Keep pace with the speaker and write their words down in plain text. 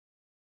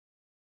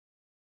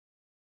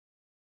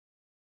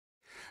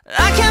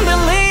I can't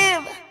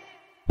believe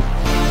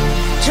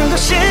整个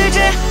世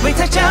界为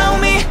他着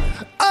迷，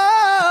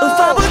无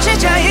法不去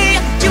在意，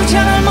就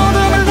像那梦的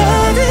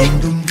melody，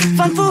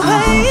 反复回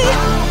忆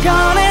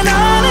 ，on and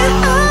on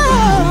and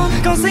on，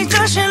 跟随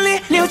着旋律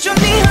留住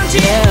你痕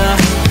迹。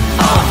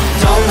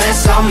Don't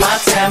mess on my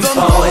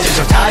tempo， 这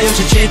首它用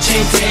心去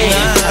倾听。I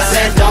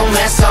said don't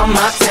mess on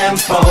my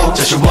tempo，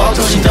 这是我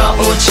同行的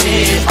武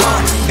器。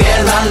别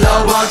乱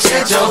了我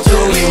节奏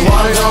，Do you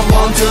wanna go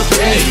 1 2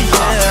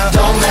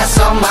 3？Don't mess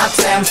on my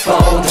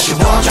tempo， 这是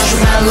我专属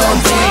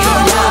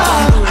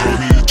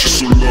melody。Honey it's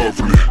so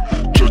lovely，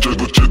 在这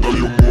个街道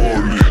有魔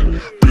力，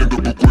变得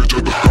不规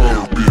则的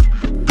heartbeat，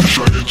 闭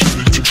上眼睛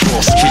已经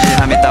trust。时间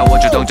还没到，我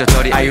主动就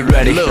脱离。Are you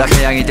ready？ 拉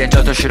开样一点，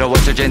这都是我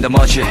之间的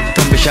默契。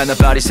don't be shy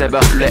nobody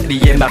saber， let me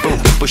in my boot，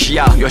 不需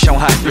要又像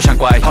坏又像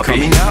怪。可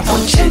以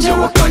风牵着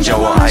我，跟着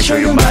我，I show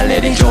you my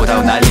lady， 走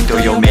到哪里都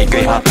有玫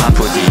瑰花帕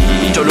铺地。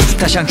走路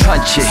它像传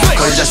奇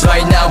 ，Call it just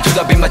right now， to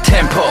the beat my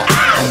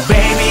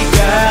tempo。Baby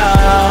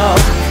girl，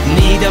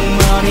 你的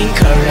莫名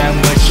可让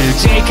我世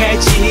界开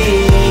启，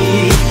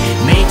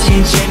每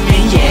天见面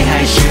也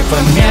还是否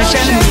秒想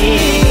你。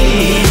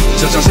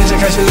就从现在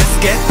开始 ，Let's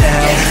get down，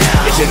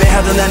 一切美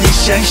好都难以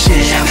相信。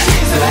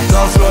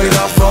Don't throw it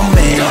off on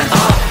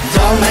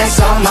me。Don't mess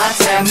on my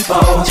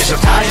tempo， 接受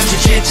它用心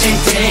去倾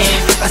听。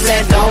I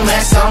said don't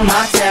mess on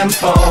my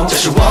tempo， 这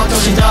是我同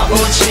行的武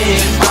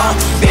器。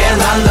别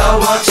乱了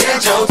我节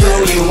奏 ，Do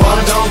you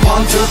wanna go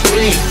 1 2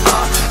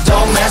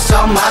 3？Don't mess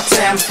on my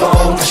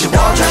tempo， 它是我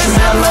专属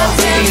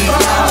melody。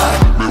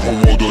没换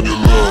我的你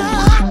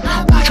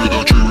lovely， 越觉得越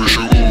越是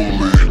无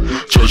力，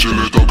再激烈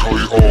都可以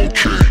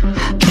OK，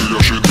 只要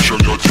是你想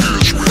要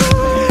teach me。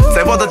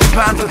在我的地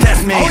盘 don't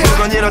test me， 如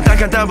果你都单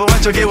看到不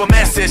完就给我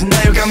message，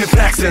 那又 got me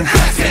flexing。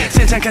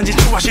现场看清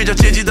楚我许着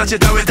阶级的街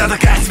道伟大的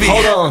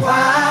Gatsby。Hold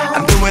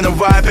on，I'm doing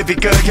alright baby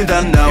girl you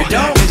don't know，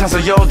 天场所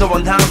有的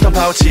往他都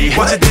抛弃，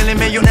我这店里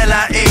面有那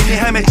来意，你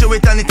还没注意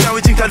到你早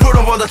已经太入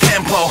了我的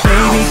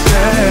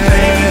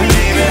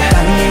tempo。Baby girl，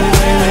 当你微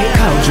微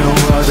靠着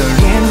我的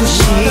脸呼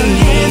吸，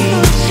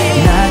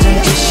那阵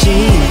气息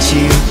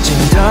起无尽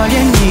的涟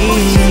漪，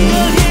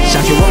想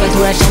学我来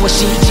突然向我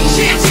袭击，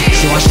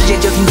希望时间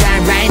就停在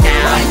right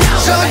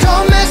now。So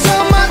don't mess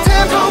on my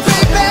tempo,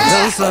 baby.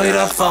 Don't slow it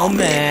up for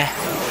me.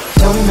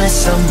 Don't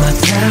mess on my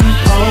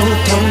tempo.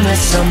 Don't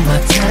mess on my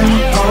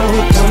tempo.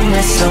 Don't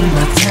mess on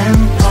my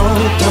tempo.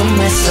 Don't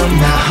mess on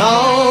my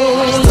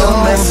hold. Don't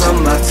mess on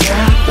my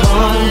tempo.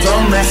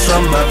 Don't mess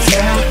on my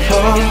tempo.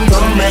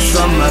 Don't mess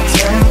on my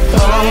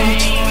tempo.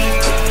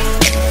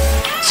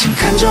 请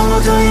看着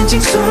我的眼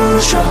睛诉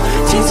说，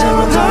听在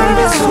我的耳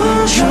边诉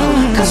说，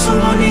告诉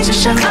我你只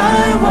想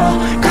爱我，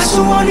告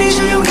诉我你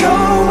只拥有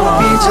我。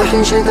别再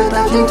听谁的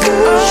道听途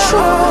说，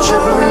却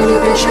不让你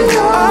变成诱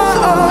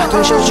惑，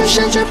对手只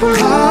想绝不啰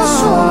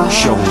嗦，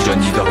守护着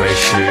你的会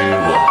是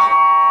我。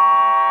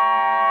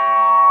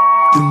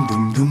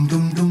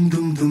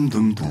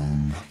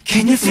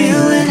Can you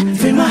feel it?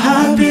 Feel my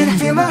heartbeat,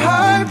 feel my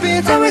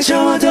heartbeat. 在为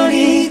着我的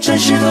你，真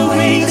实的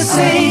唯一的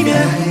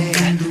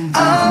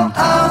savior。Oh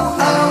oh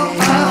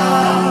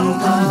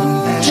oh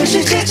oh， 全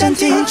世界暂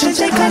停，正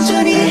在看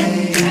着你。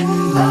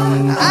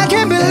I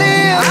can't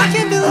believe， I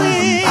can't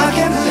believe， I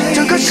can't believe，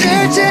 整个世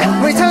界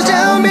为他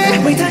着迷，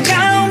为他着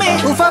迷，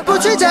无法不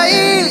去在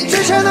意，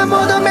最炫的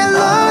梦的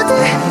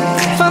melody，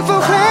 反复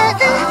回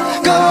忆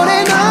 ，Go on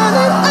and on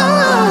and on，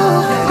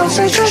 跟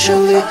随着旋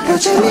律，留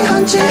住你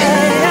痕迹。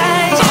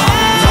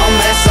Don't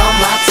mess on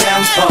my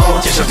tempo，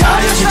 接受它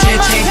用心去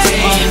倾听。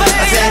I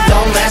said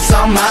don't mess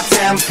on my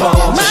tempo，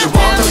 这是我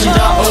同行的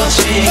武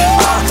器。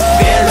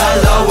别乱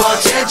了我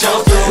节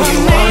奏 ，Do you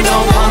wanna go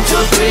 1 2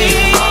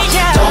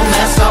 3？Don't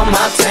mess on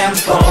my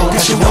tempo， 它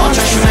是我专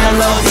属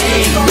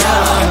melody。